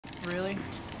Really?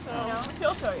 No.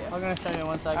 He'll show you. I'm gonna show you in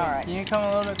 1 second. All right. Can you come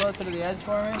a little bit closer to the edge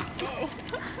for me?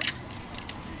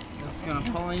 Just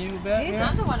gonna pull on you a bit. Jesus.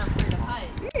 I'm the one up here to hide.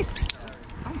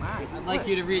 Oh my. I'd like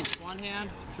you to reach one hand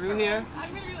through here.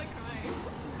 I'm gonna be like crying.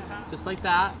 Just like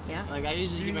that. Yeah. Like I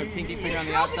usually keep my pinky finger on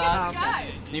the outside.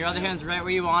 And your other hand's right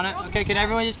where you want it. Okay, can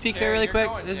everyone just peek here really quick?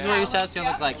 This is what your setup's gonna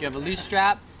look like. You have a loose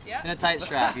strap and a tight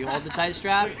strap. You hold the tight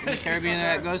strap, and the carabiner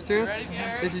that goes through.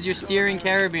 This is your steering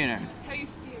carabiner. How you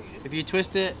steer? If you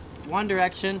twist it one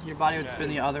direction, your body would spin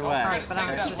the other way. Alright, but I'm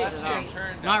gonna twist it at all.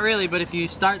 Not really, but if you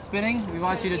start spinning, we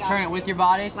want you to turn it with your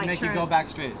body to Like make you turn. go back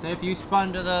straight. So if you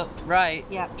spun to the right,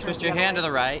 Yeah, twist turn your the hand to other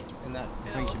the right, and that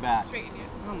brings you back. Straighten you.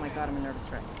 Oh my god, I'm a nervous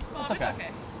wreck. Well, That's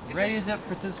okay. Ready to zip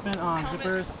participant on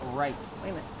zippers right. Wait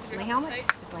a minute. Is my helmet?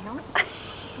 Is my helmet?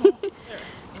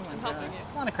 I'm helping you.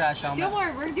 Not a crash helmet. Don't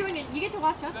worry, we're doing it. You get to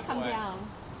watch us come down.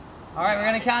 All right, we're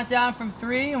gonna count down from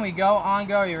 3, and we go on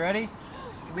go. You ready?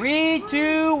 3,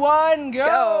 2, 1,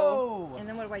 go! And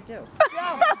then what do I do?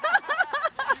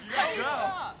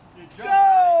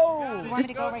 Go! You want me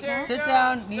to go right now? Sit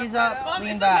down, knees up,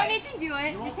 lean Okay, back. Nathan, do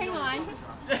it. Just hang on.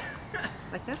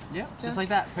 Like this? Yeah, just like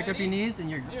that. Pick up your knees and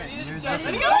you're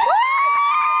zipping. Go!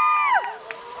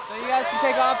 So you guys can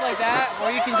take off like that,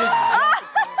 or you can just jump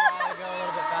if you want to go a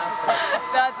little bit faster.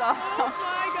 That's awesome. Oh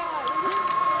my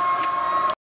god.